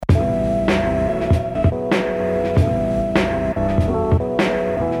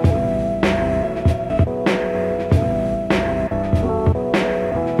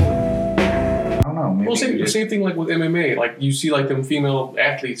same thing like with MMA. Like you see like them female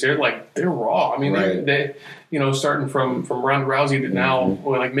athletes, they're raw. I mean, they starting from Ronda Rousey to now,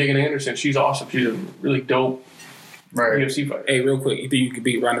 or like Megan Anderson, she's awesome. She's a really dope UFC fighter. Hey, real quick, you think you could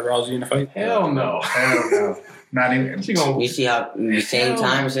beat Ronda Rousey in a fight? Hell no. Hell no. Not even. You see how the same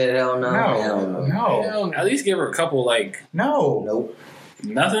time said hell no? No. No. At least give her a couple, like... No. Nope.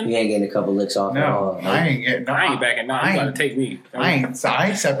 Nothing? You ain't getting a couple licks off. No. I ain't getting... I ain't backing down. You got to take me. I ain't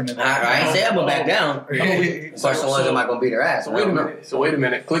stepping in that. I ain't say I'm going to back down. Question was, am I going to beat her ass? So wait a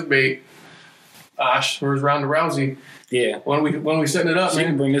minute. Clickbait. Ash versus Ronda Rousey. Yeah. When we setting it up, she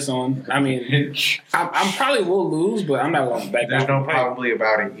can bring this on. I mean, I probably will lose, but I'm not going to back down. There's no probably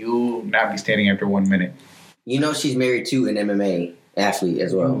about it. You'll not be standing after 1 minute. You know she's married to an MMA athlete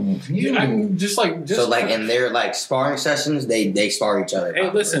as well. So in their like sparring sessions, they spar each other.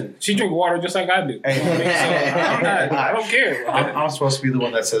 Hey, listen, she drink water just like I do. I don't care. I'm supposed to be the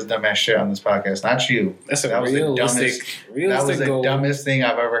one that says dumbass shit on this podcast, not you. That's that was the dumbest thing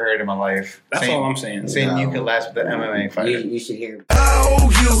I've ever heard in my life. That's all I'm saying. Saying you can last with the MMA fighter. You should hear. Oh,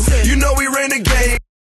 you know we ran the game.